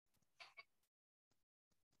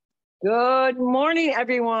Good morning,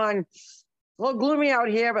 everyone. A little gloomy out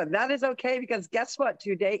here, but that is okay because guess what?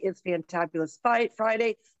 Today is Fantabulous Fight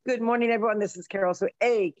Friday. Good morning, everyone. This is Carol, so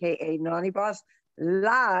AKA Naughty Boss,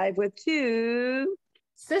 live with two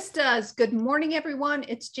sisters. Good morning, everyone.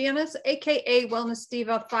 It's Janice, AKA Wellness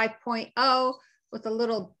Diva 5.0, with a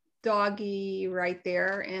little doggy right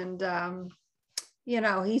there. And,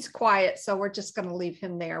 he's quiet, so we're just going to leave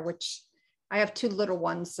him there, which I have two little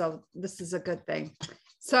ones, so this is a good thing.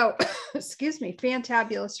 So, excuse me,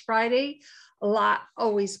 Fantabulous Friday. A lot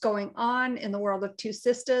always going on in the world of Two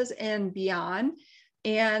Sisters and beyond.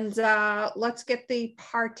 And let's get the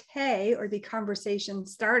party or the conversation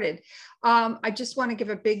started. I just want to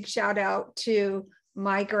give a big shout out to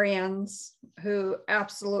my grands who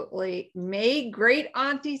absolutely made Great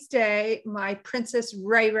Auntie's Day, my Princess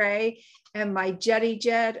Ray Ray and my Jetty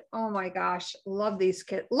Jed. Oh my gosh, love these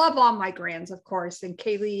kids. Love all my grands, of course, and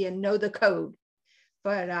Kaylee and Know the Code.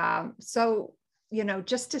 But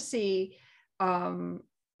just to see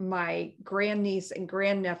my grandniece and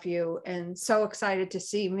grandnephew, and so excited to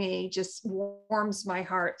see me, just warms my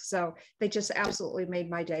heart. So they just absolutely made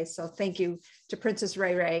my day. So thank you to Princess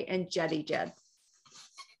Ray Ray and Jetty Jed.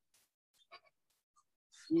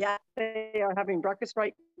 Yeah, they are having breakfast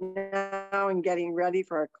right now and getting ready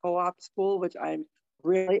for a co-op school, which I'm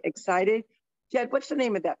really excited. Jed, what's the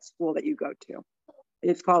name of that school that you go to?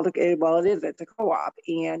 It's called, it's a co-op,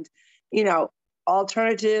 and,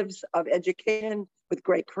 alternatives of education with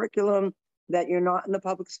great curriculum that you're not in the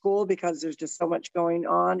public school because there's just so much going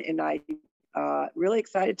on. And I really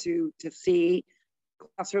excited to see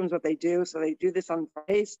classrooms, what they do. So they do this on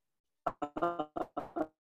Fridays.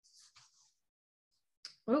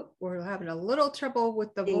 Oh, we're having a little trouble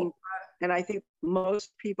with the and I think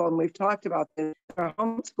most people, and we've talked about this, are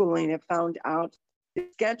homeschooling have found out the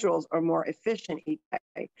schedules are more efficient each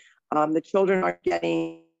day. The children are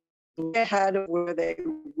getting ahead of where they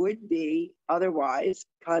would be otherwise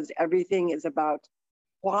because everything is about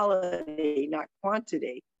quality, not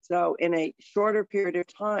quantity. So in a shorter period of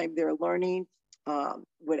time, they're learning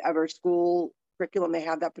whatever school curriculum they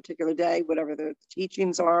have that particular day, whatever the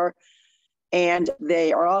teachings are. And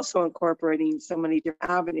they are also incorporating so many different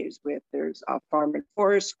avenues there's a farm and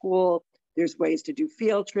forest school, there's ways to do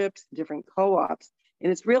field trips, different co-ops.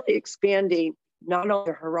 And it's really expanding not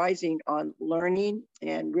only the horizon on learning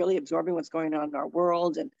and really absorbing what's going on in our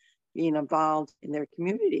world and being involved in their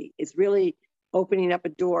community. It's really opening up a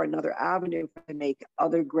door, another avenue to make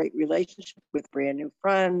other great relationships with brand new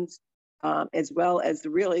friends, as well as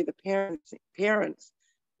really the parents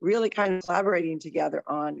really kind of collaborating together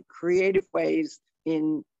on creative ways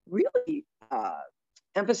in really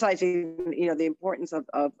emphasizing, the importance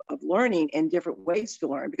of learning and different ways to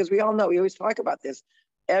learn, because we all know, we always talk about this.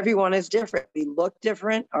 Everyone is different. We look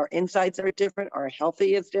different. Our insights are different. Our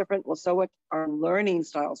healthy is different. Well, so what? Our learning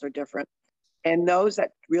styles are different. And those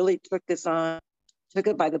that really took it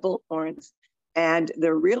by the bullhorns, and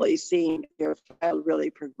they're really seeing their child really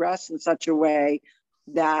progress in such a way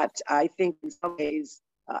that I think in some ways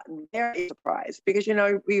they're surprised, because,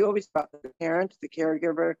 we always talk about the parent, the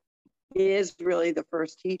caregiver is really the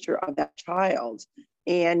first teacher of that child.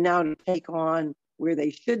 And now to take on where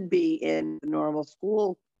they should be in the normal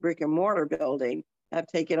school brick and mortar building, have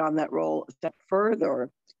taken on that role a step further,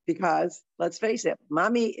 because let's face it,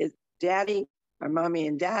 mommy is daddy, or mommy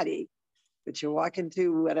and daddy, but you walk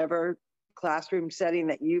into whatever classroom setting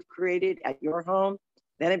that you've created at your home,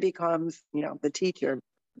 then it becomes, the teacher,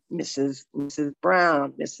 Mrs.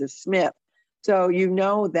 Brown, Mrs. Smith. So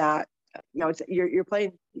that, you're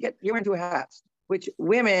playing, you're into hats, which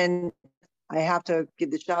women, I have to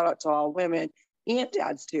give the shout out to all women and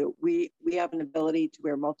dads too. We have an ability to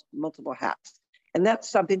wear multiple hats, and that's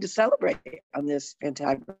something to celebrate on this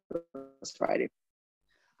Fantabulous Friday.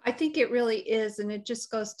 I think it really is, and it just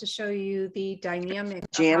goes to show you the dynamic.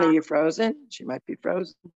 Jan, are you frozen? She might be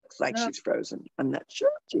frozen. Looks like she's frozen. I'm not sure.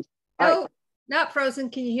 No, not frozen.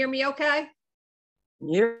 Can you hear me okay?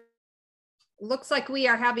 Yeah. Looks like we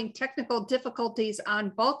are having technical difficulties on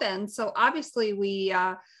both ends. So obviously we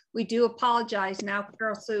do apologize now.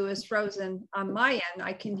 Carol Sue is frozen on my end.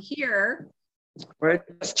 I can hear. We're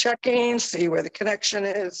just checking, see where the connection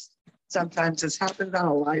is. Sometimes this happens on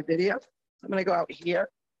a live video. I'm going to go out here.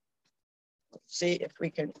 Let's see if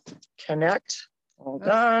we can connect. Hold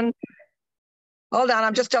on.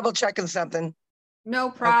 I'm just double checking something.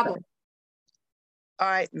 No problem. Okay. All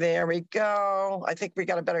right, there we go. I think we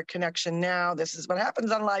got a better connection now. This is what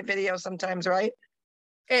happens on live video sometimes, right?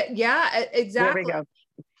 Yeah, exactly. There we go.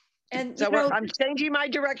 And so I'm changing my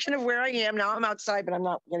direction of where I am. Now I'm outside, but I'm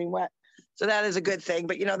not getting wet. So that is a good thing.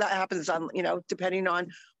 But, that happens on, depending on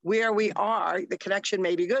where we are, the connection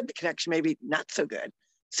may be good, the connection may be not so good.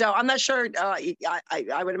 So I'm not sure.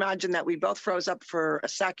 I would imagine that we both froze up for a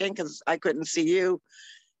second because I couldn't see you.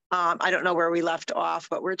 I don't know where we left off,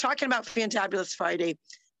 but we're talking about Fantabulous Friday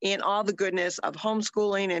and all the goodness of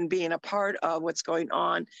homeschooling and being a part of what's going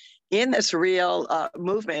on in this real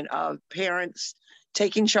movement of parents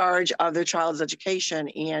taking charge of their child's education,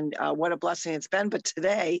 and what a blessing it's been. But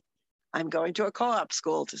today I'm going to a co-op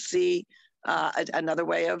school to see another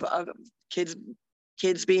way of kids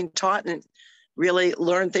being taught and really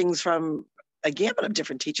learn things from a gamut of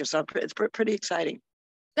different teachers. So it's pretty exciting.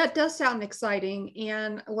 That does sound exciting.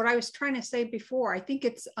 And what I was trying to say before, I think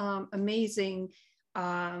it's amazing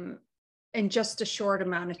in just a short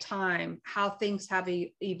amount of time how things have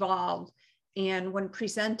evolved. And when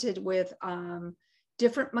presented with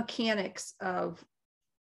different mechanics of,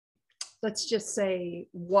 let's just say,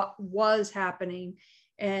 what was happening,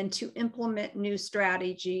 and to implement new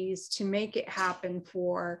strategies to make it happen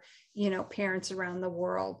for, parents around the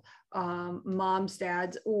world, moms,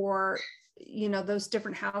 dads, or, those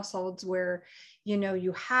different households where,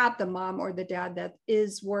 you have the mom or the dad that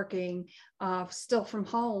is working still from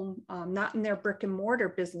home, not in their brick and mortar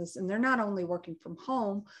business. And they're not only working from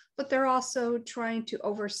home, but they're also trying to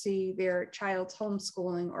oversee their child's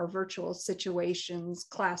homeschooling or virtual situations,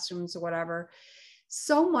 classrooms, or whatever.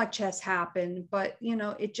 So much has happened, but,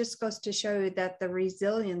 it just goes to show you that the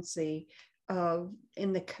resiliency of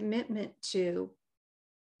and the commitment to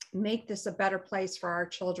make this a better place for our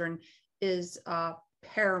children is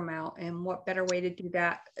paramount. And what better way to do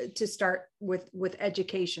that, to start with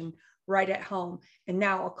education right at home, and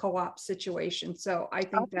now a co-op situation. So I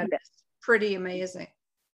think that's pretty amazing.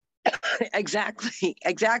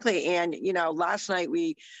 Exactly. And, last night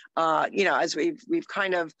we, as we've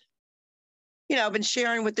kind of, been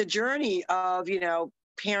sharing with the journey of,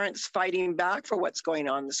 parents fighting back for what's going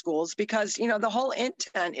on in the schools, because, the whole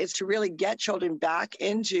intent is to really get children back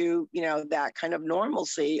into, that kind of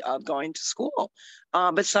normalcy of going to school.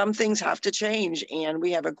 But some things have to change. And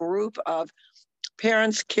we have a group of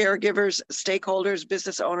parents, caregivers, stakeholders,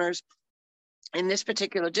 business owners in this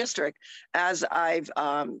particular district. As I've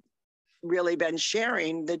really been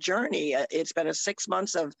sharing the journey, it's been 6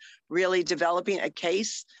 months of really developing a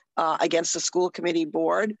case against the school committee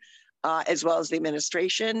board, as well as the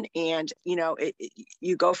administration. And,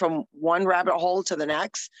 you go from one rabbit hole to the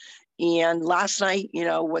next. And last night,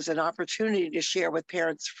 was an opportunity to share with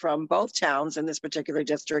parents from both towns in this particular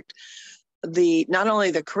district, not only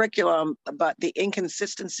the curriculum, but the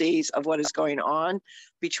inconsistencies of what is going on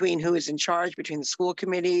between who is in charge, between the school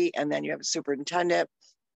committee, and then you have a superintendent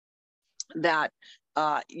that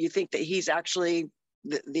you think that he's actually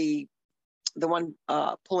the one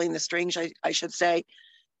pulling the strings, I should say.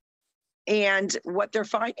 And what they're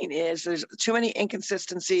finding is there's too many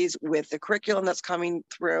inconsistencies with the curriculum that's coming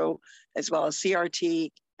through, as well as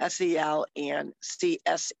CRT, SEL, and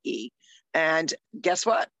CSE. And guess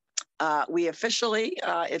what? We officially,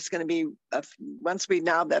 it's going to be, once we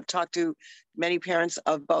now have talked to many parents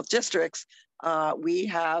of both districts, we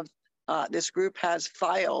have, this group has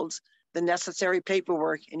filed the necessary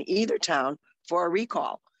paperwork in either town for a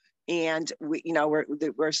recall. And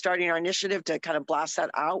we're starting our initiative to kind of blast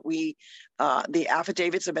that out. The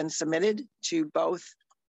affidavits have been submitted to both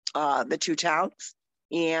the two towns,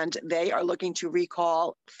 and they are looking to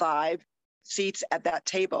recall 5 seats at that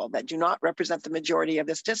table that do not represent the majority of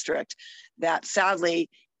this district, that sadly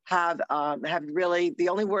have really, the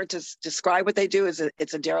only word to describe what they do is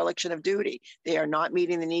it's a dereliction of duty. They are not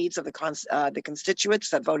meeting the needs of the constituents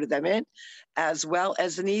that voted them in, as well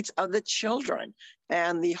as the needs of the children.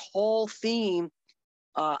 And the whole theme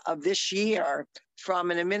of this year, from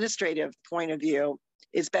an administrative point of view,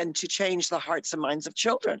 has been to change the hearts and minds of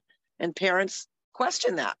children. And parents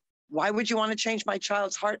question that. Why would you want to change my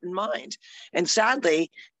child's heart and mind? And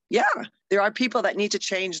sadly, yeah, there are people that need to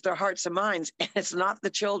change their hearts and minds, and it's not the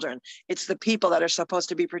children. It's the people that are supposed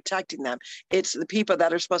to be protecting them. It's the people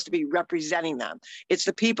that are supposed to be representing them. It's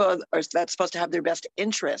the people that's supposed to have their best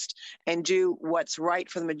interest and do what's right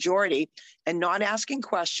for the majority, and not asking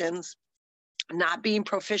questions, not being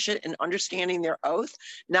proficient in understanding their oath,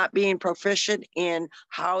 not being proficient in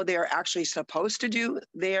how they're actually supposed to do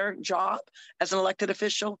their job as an elected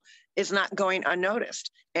official, is not going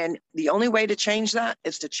unnoticed. And the only way to change that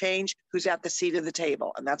is to change who's at the seat of the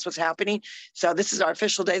table. And that's what's happening. So this is our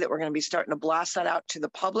official day that we're going to be starting to blast that out to the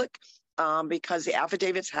public, because the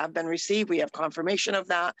affidavits have been received. We have confirmation of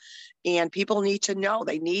that. And people need to know.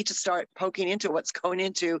 They need to start poking into what's going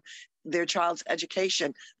into their child's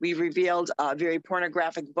education. We've revealed very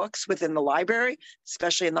pornographic books within the library,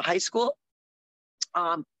 especially in the high school.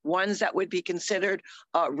 Ones that would be considered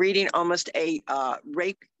reading almost a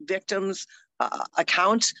rape victim's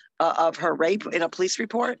account of her rape in a police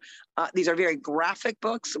report. These are very graphic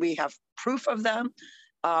books. We have proof of them.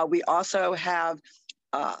 We also have,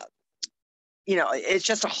 it's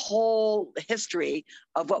just a whole history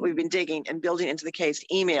of what we've been digging and building into the case,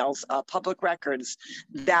 emails, public records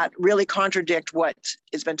that really contradict what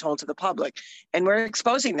has been told to the public. And we're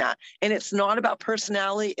exposing that. And it's not about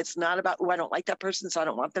personality. It's not about, oh, I don't like that person, so I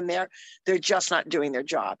don't want them there. They're just not doing their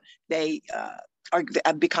job. They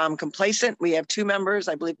have become complacent. We have 2 members.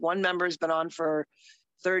 I believe one member has been on for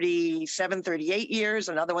 37, 38 years.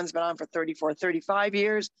 Another one's been on for 34, 35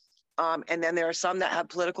 years. And then there are some that have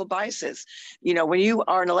political biases. When you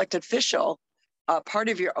are an elected official, part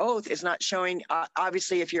of your oath is not showing,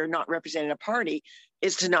 obviously, if you're not representing a party,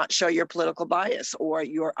 is to not show your political bias or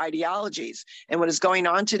your ideologies. And what is going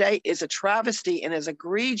on today is a travesty and is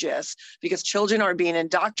egregious because children are being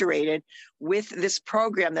indoctrinated with this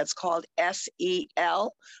program that's called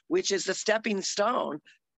SEL, which is the stepping stone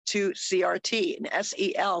to CRT. And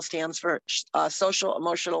SEL stands for social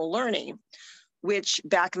emotional learning, which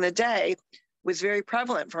back in the day was very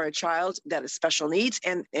prevalent for a child that has special needs,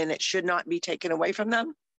 and it should not be taken away from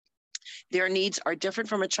them. Their needs are different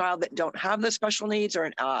from a child that don't have the special needs or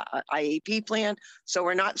an IEP plan. So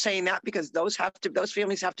we're not saying that, because those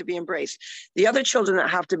families have to be embraced. The other children that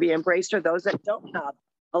have to be embraced are those that don't have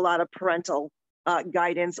a lot of parental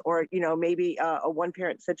guidance, or maybe a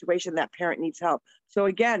one-parent situation, that parent needs help. So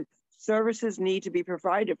again, services need to be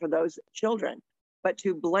provided for those children. But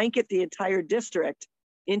to blanket the entire district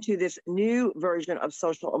into this new version of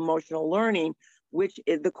social emotional learning, which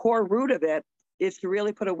is the core root of it, is to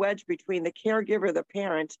really put a wedge between the caregiver, the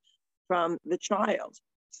parent, from the child.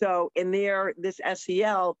 So in this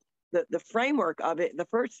SEL, the framework of it, the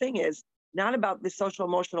first thing is not about the social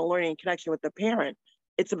emotional learning connection with the parent.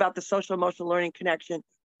 It's about the social emotional learning connection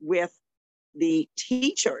with the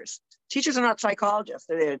teachers. Teachers are not psychologists.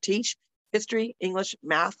 They're there to teach history, English,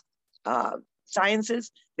 math,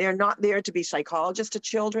 sciences. They're not there to be psychologists to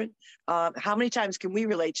children. How many times can we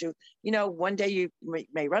relate to, one day you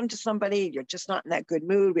may run into somebody, you're just not in that good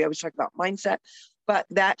mood. We always talk about mindset, but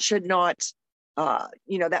that should not,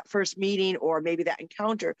 that first meeting or maybe that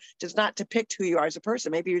encounter does not depict who you are as a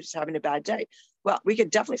person. Maybe you're just having a bad day. Well, we could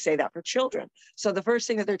definitely say that for children. So the first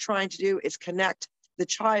thing that they're trying to do is connect the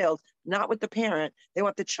child, not with the parent. They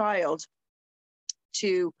want the child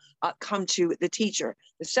to come to the teacher.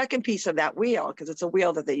 The second piece of that wheel, because it's a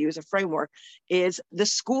wheel that they use, a framework, is the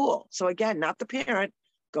school. So again, not the parent,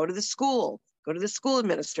 go to the school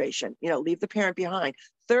administration, leave the parent behind.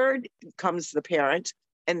 Third comes the parent,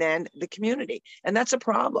 and then the community. And that's a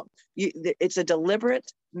problem. It's a deliberate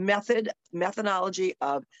methodology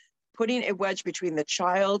of putting a wedge between the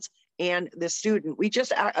child and the student.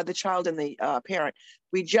 The child and the parent.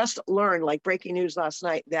 We just learned, like breaking news last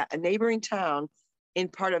night, that a neighboring town, in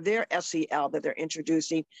part of their SEL that they're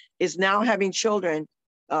introducing, is now having children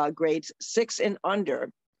grades 6 and under.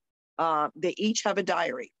 They each have a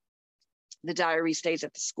diary. The diary stays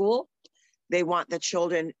at the school. They want the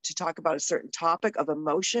children to talk about a certain topic of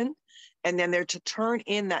emotion, and then they're to turn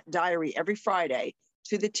in that diary every Friday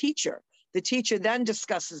to the teacher. The teacher then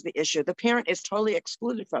discusses the issue. The parent is totally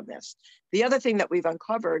excluded from this. The other thing that we've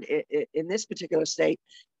uncovered in this particular state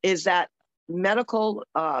is that medical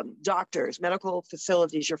doctors, medical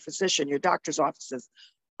facilities, your physician, your doctor's offices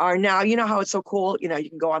are now, how it's so cool, you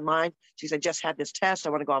can go online. She said, I just had this test, I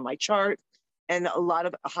want to go on my chart. And a lot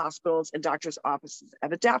of hospitals and doctors' offices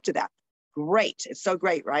have adapted that. Great, it's so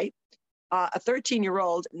great, right? A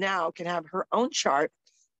 13-year-old now can have her own chart,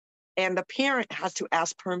 and the parent has to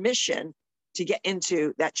ask permission to get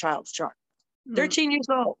into that child's chart. 13 years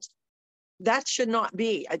old. That should not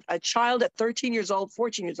be. A child at 13 years old,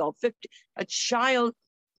 14 years old, 50, a child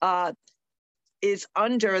is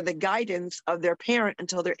under the guidance of their parent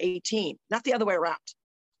until they're 18, not the other way around.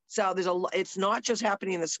 So it's not just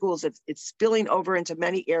happening in the schools, it's spilling over into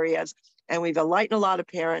many areas, and we've enlightened a lot of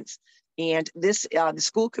parents. And this, the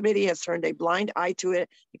school committee has turned a blind eye to it,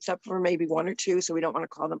 except for maybe 1 or 2, so we don't want to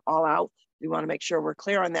call them all out. We want to make sure we're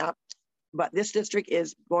clear on that. But this district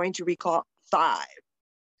is going to recall 5.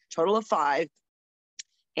 Total of 5,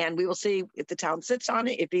 and we will see if the town sits on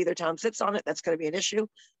it. If either town sits on it, that's going to be an issue.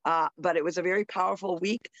 But it was a very powerful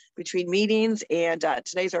week between meetings, and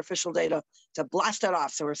today's our official day to blast it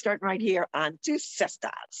off. So we're starting right here on Two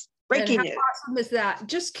Sisters. Breaking news. How awesome is that?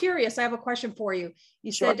 Just curious, I have a question for you.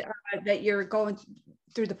 You said that you're going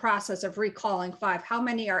through the process of recalling 5. How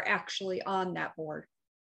many are actually on that board?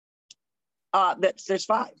 There's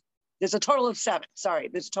 5. There's a total of 7. Sorry,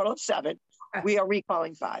 there's a total of 7. We are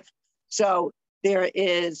recalling 5. So there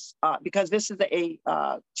is, because this is a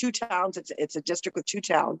two towns, it's a district with two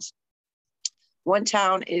towns. One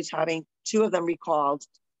town is having two of them recalled,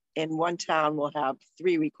 and one town will have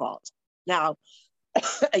 3 recalls. Now,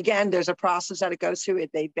 again, there's a process that it goes through.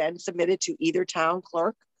 They've been submitted to either town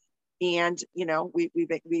clerk, and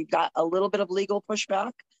we've got a little bit of legal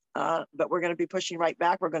pushback, but we're going to be pushing right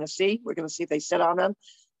back. We're going to see if they sit on them.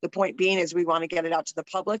 The point being is we want to get it out to the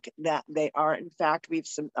public that they are, in fact,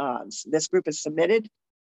 this group has submitted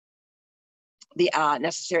the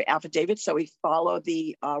necessary affidavits. So we follow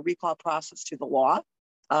the recall process to the law.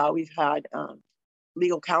 We've had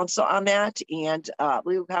legal counsel on that, and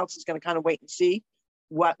legal counsel is going to kind of wait and see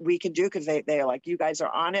what we can do, because they're like, you guys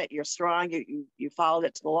are on it, you're strong, you followed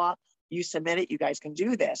it to the law, you submit it, you guys can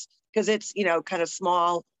do this. Because it's, kind of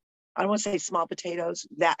small, I don't want to say small potatoes,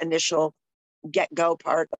 that initial get-go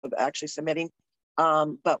part of actually submitting.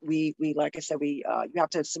 But we like I said, you have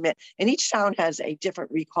to submit, and each town has a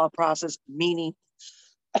different recall process, meaning,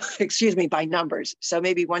 excuse me, by numbers. So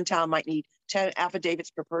maybe one town might need 10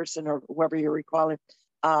 affidavits per person, or whoever you're recalling,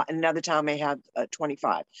 and another town may have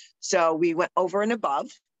 25. So we went over and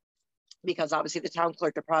above, because obviously the town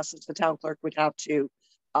clerk would have to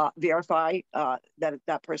verify that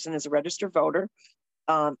that person is a registered voter.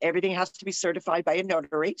 Everything has to be certified by a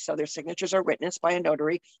notary, so their signatures are witnessed by a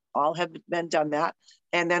notary. All have been done that.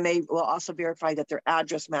 And then they will also verify that their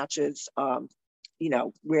address matches,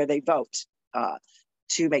 where they vote,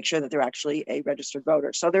 to make sure that they're actually a registered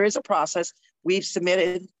voter. So there is a process. We've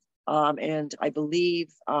submitted, and I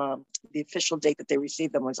believe the official date that they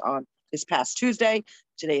received them was on this past Tuesday.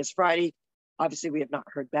 Today is Friday. Obviously, we have not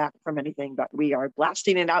heard back from anything, but we are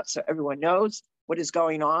blasting it out so everyone knows what is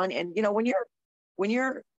going on. And, when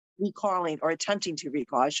you're recalling or attempting to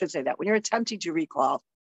recall, I should say that, when you're attempting to recall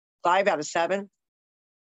 5 out of 7,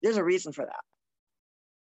 there's a reason for that.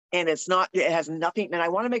 And it has nothing, and I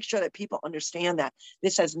want to make sure that people understand that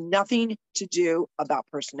this has nothing to do about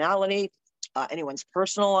personality, anyone's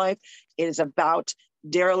personal life. It is about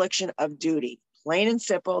dereliction of duty, plain and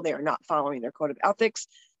simple. They are not following their code of ethics.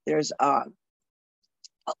 There's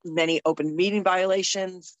many open meeting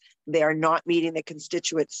violations. They are not meeting the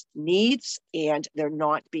constituents' needs, and they're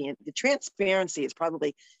not being, the transparency is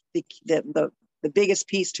probably the biggest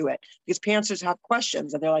piece to it, because parents have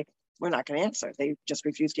questions and they're like, we're not going to answer. They just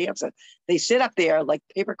refuse to answer. They sit up there like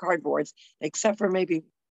paper cardboards, except for maybe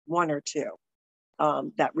 1 or 2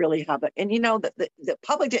 that really have it. And the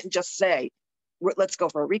public didn't just say, let's go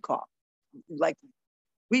for a recall. Like,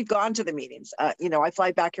 we've gone to the meetings. I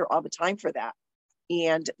fly back here all the time for that.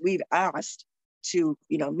 And we've asked to,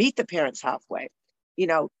 meet the parents halfway.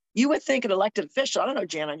 You would think an elected official, I don't know,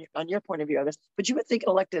 Jan, on your point of view of this, but you would think an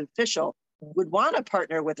elected official would want to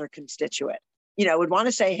partner with their constituent, would want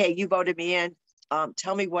to say, hey, you voted me in.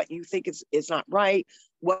 Tell me what you think is not right.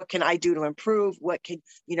 What can I do to improve? What can,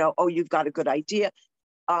 oh, you've got a good idea.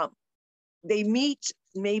 They meet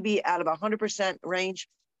maybe out of 100% range,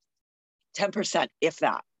 10%, if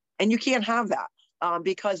that. And you can't have that.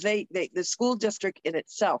 Because the school district in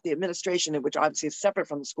itself, the administration, which obviously is separate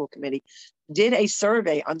from the school committee, did a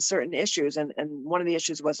survey on certain issues. And one of the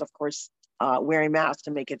issues was, of course, wearing masks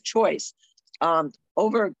to make a choice.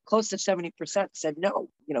 Over close to 70% said no,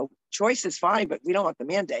 choice is fine, but we don't want the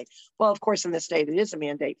mandate. Well, of course, in this state, it is a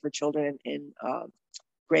mandate for children in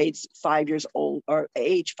grades 5 years old, or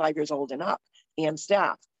age 5 years old and up, and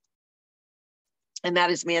staff. And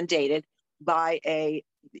that is mandated by a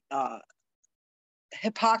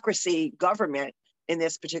hypocrisy government in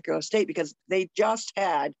this particular state, because they just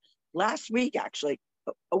had last week, actually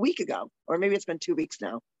a week ago, or maybe it's been 2 weeks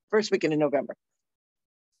now, first weekend in November,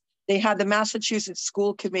 they had the Massachusetts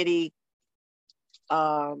School Committee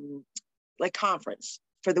conference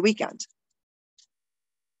for the weekend.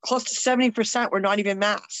 Close to 70% were not even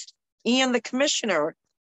masked. And the commissioner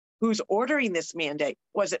who's ordering this mandate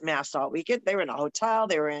wasn't masked all weekend. They were in a hotel.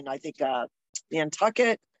 They were in, I think,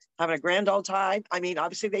 Nantucket, having a grand old time. I mean,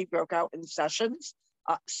 obviously they broke out in sessions.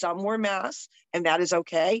 Some were masked, and that is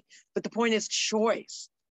okay. But the point is choice.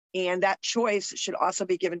 And that choice should also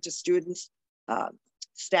be given to students,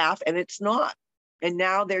 staff, and it's not. And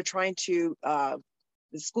now they're trying to,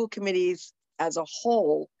 the school committees as a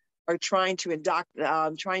whole are trying to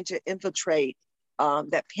infiltrate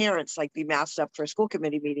that parents be masked up for a school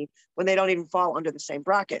committee meeting when they don't even fall under the same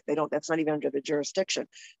bracket. That's not even under the jurisdiction.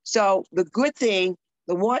 So the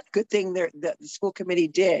one good thing that the school committee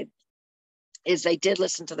did is they did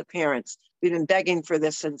listen to the parents. We've been begging for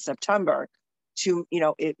this since September to,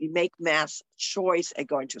 make mass choice at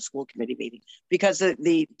going to a school committee meeting, because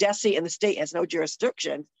the DESE and the state has no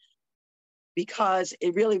jurisdiction because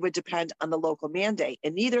it really would depend on the local mandate.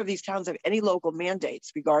 And neither of these towns have any local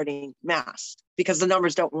mandates regarding masks because the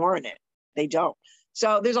numbers don't warrant it. They don't.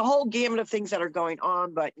 So there's a whole gamut of things that are going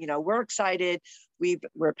on, but we're excited.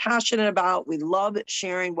 We're passionate about, we love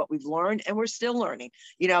sharing what we've learned, and we're still learning.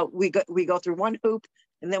 We go through one hoop,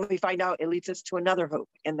 and then we find out it leads us to another hoop.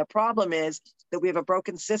 And the problem is that we have a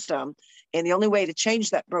broken system, and the only way to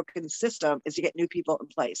change that broken system is to get new people in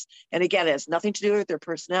place. And again, it has nothing to do with their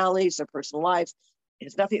personalities, their personal lives.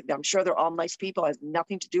 It's nothing. I'm sure they're all nice people. It has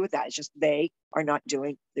nothing to do with that. It's just they are not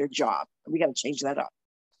doing their job. We got to change that up.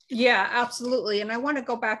 Yeah, absolutely. And I want to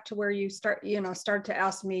go back to where you start to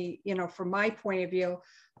ask me, from my point of view,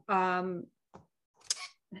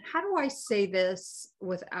 how do I say this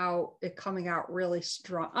without it coming out really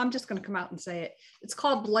strong? I'm just going to come out and say it. It's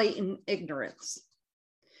called blatant ignorance.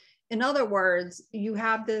 In other words, you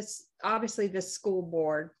have this school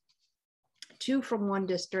board, 2 from one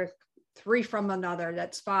district, 3 from another.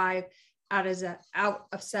 That's 5 out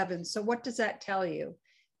of 7. So what does that tell you?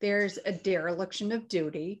 There's a dereliction of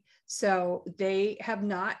duty. So they have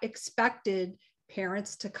not expected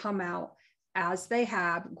parents to come out as they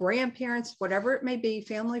have, grandparents, whatever it may be,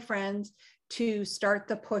 family, friends, to start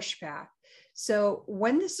the pushback. So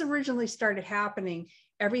when this originally started happening,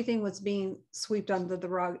 everything was being swept under the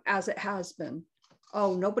rug, as it has been.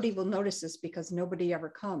 Oh, nobody will notice this because nobody ever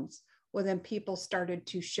comes. Well, then people started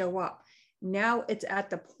to show up. Now it's at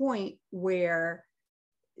the point where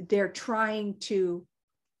they're trying to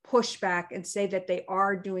push back and say that they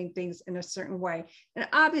are doing things in a certain way. And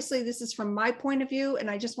obviously this is from my point of view, and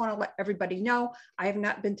I just want to let everybody know, I have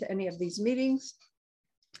not been to any of these meetings,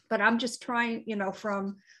 but I'm just trying,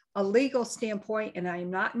 from a legal standpoint, and I am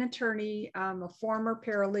not an attorney, I'm a former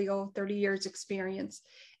paralegal, 30 years experience.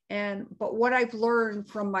 But what I've learned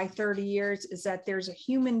from my 30 years is that there's a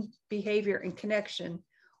human behavior and connection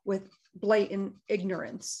with blatant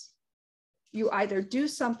ignorance. You either do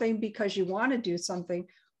something because you want to do something,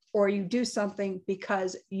 or you do something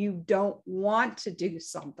because you don't want to do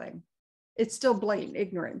something. It's still blatant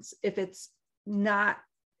ignorance. If it's not,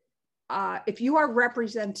 if you are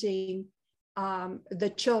representing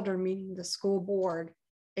the children, meaning the school board,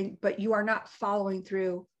 but you are not following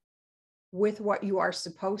through with what you are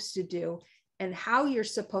supposed to do and how you're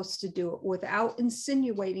supposed to do it without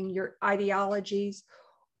insinuating your ideologies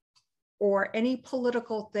or any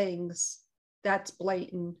political things, that's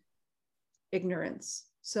blatant ignorance.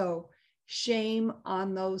 So shame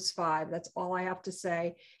on those 5. That's all I have to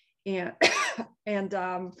say. And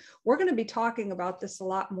we're going to be talking about this a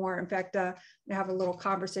lot more. In fact, I have a little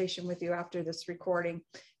conversation with you after this recording,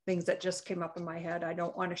 things that just came up in my head. I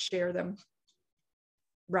don't want to share them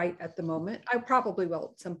right at the moment. I probably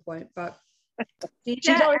will at some point, but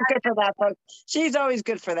she's always good for that, folks. She's always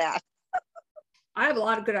good for that. I have a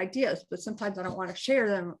lot of good ideas, but sometimes I don't want to share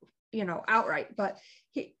them, outright. But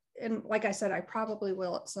and like I said, I probably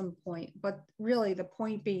will at some point, but really the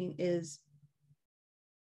point being is,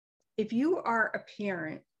 if you are a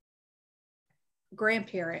parent,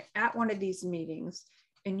 grandparent at one of these meetings,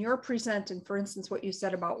 and you're presenting, for instance, what you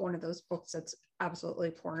said about one of those books that's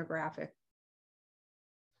absolutely pornographic.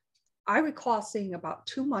 I recall seeing about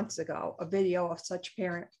 2 months ago, a video of such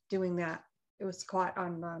parent doing that. It was caught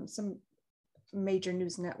on some major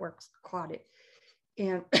news networks caught it.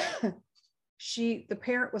 And the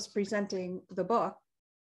parent was presenting the book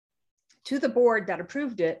to the board that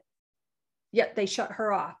approved it, yet they shut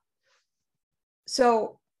her off.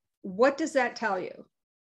 So what does that tell you?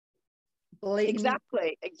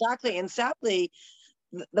 Exactly. And sadly,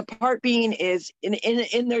 the part being is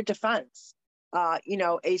in their defense,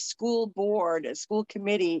 a school board, a school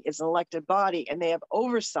committee is an elected body, and they have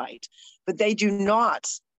oversight, but they do not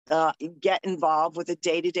get involved with the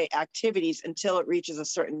day-to-day activities until it reaches a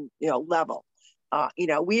certain level.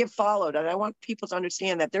 We have followed, and I want people to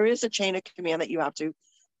understand that there is a chain of command that you have to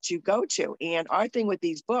go to. And our thing with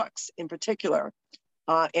these books in particular,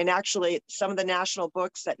 and actually some of the national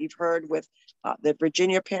books that you've heard with the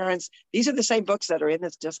Virginia parents, these are the same books that are in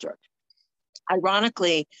this district.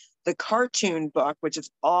 Ironically, the cartoon book, which is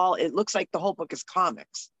it looks like the whole book is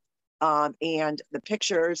comics, and the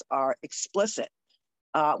pictures are explicit.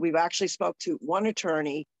 We've actually spoke to one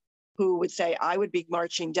attorney who would say, I would be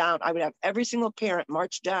marching down. I would have every single parent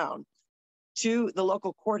march down to the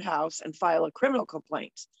local courthouse and file a criminal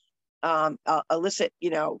complaint, illicit,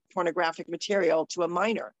 pornographic material to a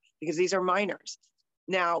minor, because these are minors.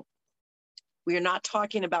 Now, we are not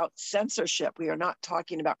talking about censorship. We are not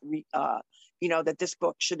talking about, that this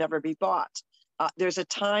book should never be bought. There's a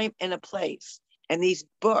time and a place, and these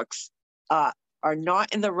books are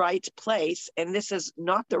not in the right place, and this is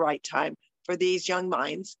not the right time for these young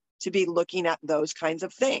minds to be looking at those kinds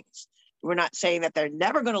of things. We're not saying that they're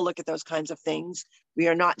never going to look at those kinds of things. We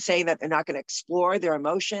are not saying that they're not going to explore their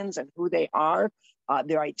emotions and who they are,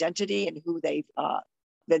 their identity, and who they,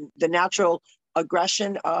 the natural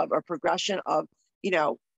aggression of or progression of,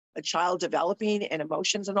 a child developing and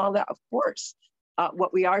emotions and all that, of course.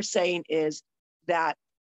 What we are saying is that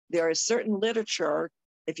there is certain literature,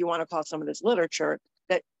 if you want to call some of this literature,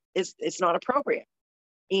 that it's not appropriate.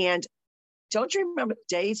 And don't you remember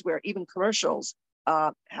days where even commercials,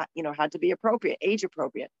 had to be appropriate, age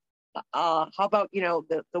appropriate? How about,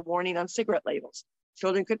 the warning on cigarette labels?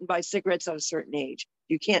 Children couldn't buy cigarettes at a certain age.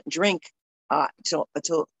 You can't drink till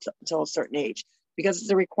a certain age because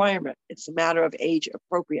it's a requirement. It's a matter of age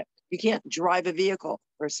appropriate. You can't drive a vehicle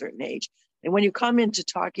for a certain age. And when you come into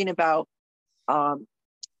talking about, and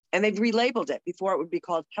they've relabeled it, before it would be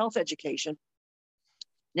called health education.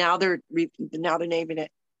 Now they're naming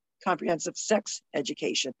it comprehensive sex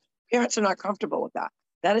education. Parents are not comfortable with that.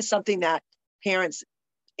 That is something that parents,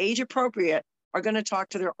 age appropriate, are going to talk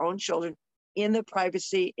to their own children in the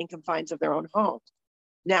privacy and confines of their own homes.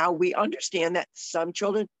 Now, we understand that some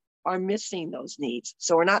children are missing those needs.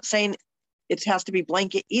 So we're not saying it has to be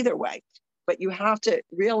blanket either way, but you have to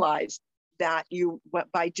realize that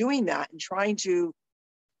by doing that and trying to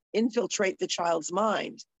infiltrate the child's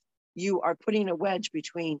mind, you are putting a wedge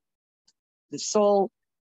between the sole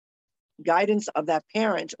guidance of that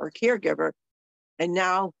parent or caregiver, and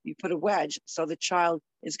now you put a wedge. So the child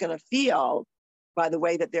is going to feel, by the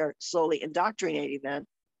way that they're slowly indoctrinating them,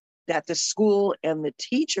 that the school and the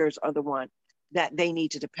teachers are the one that they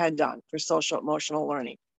need to depend on for social emotional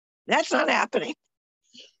learning. That's not happening.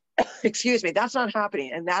 Excuse me, that's not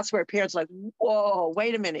happening. And that's where parents are like, whoa,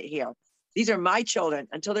 wait a minute here. These are my children.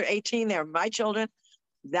 Until they're 18, they're my children.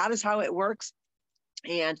 That is how it works.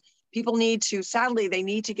 And people need to, sadly, they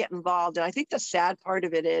need to get involved. And I think the sad part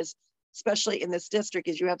of it is, especially in this district,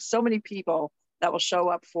 is you have so many people that will show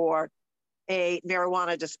up for a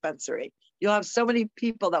marijuana dispensary. You'll have so many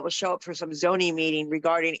people that will show up for some zoning meeting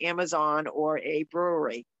regarding Amazon or a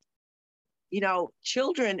brewery.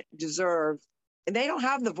 Children deserve, and they don't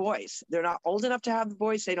have the voice. They're not old enough to have the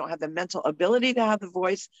voice. They don't have the mental ability to have the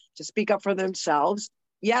voice to speak up for themselves.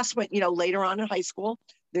 Yes, when, later on in high school,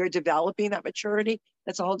 they're developing that maturity.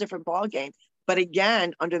 That's a whole different ballgame. But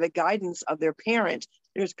again, under the guidance of their parent,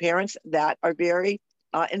 there's parents that are very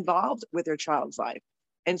involved with their child's life.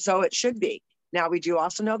 And so it should be. Now, we do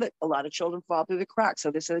also know that a lot of children fall through the cracks.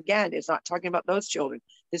 So this, again, is not talking about those children.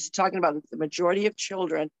 This is talking about the majority of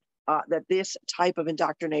children that this type of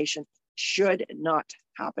indoctrination should not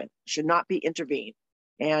happen, should not be intervened.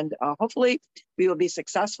 And hopefully we will be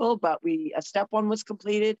successful, but step one was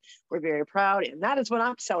completed. We're very proud. And that is what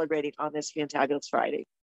I'm celebrating on this Fantabulous Friday.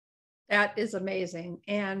 That is amazing.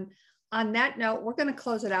 And on that note, we're going to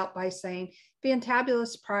close it out by saying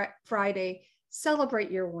Fantabulous Friday,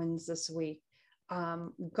 celebrate your wins this week.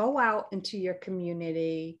 Go out into your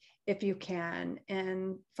community if you can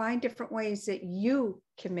and find different ways that you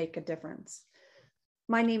can make a difference.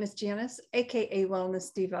 My name is Janice, AKA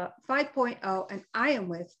Wellness Diva 5.0, and I am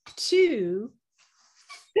with two.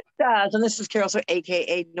 And this is Carol, so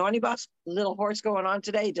AKA Naughty Bus. Little horse going on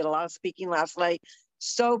today. Did a lot of speaking last night.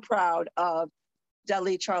 So proud of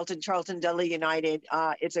Dudley Charlton Dudley United.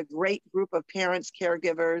 It's a great group of parents,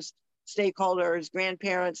 caregivers, stakeholders,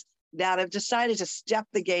 grandparents that have decided to step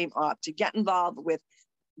the game up, to get involved with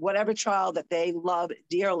whatever child that they love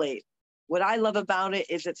dearly. What I love about it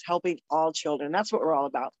is it's helping all children. That's what we're all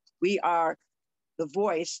about. We are the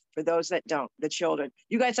voice for those that don't, the children.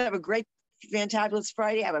 You guys have a great, fantabulous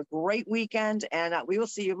Friday. Have a great weekend, and we will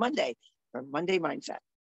see you Monday for Monday Mindset.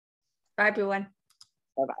 Bye, everyone.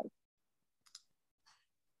 Bye-bye.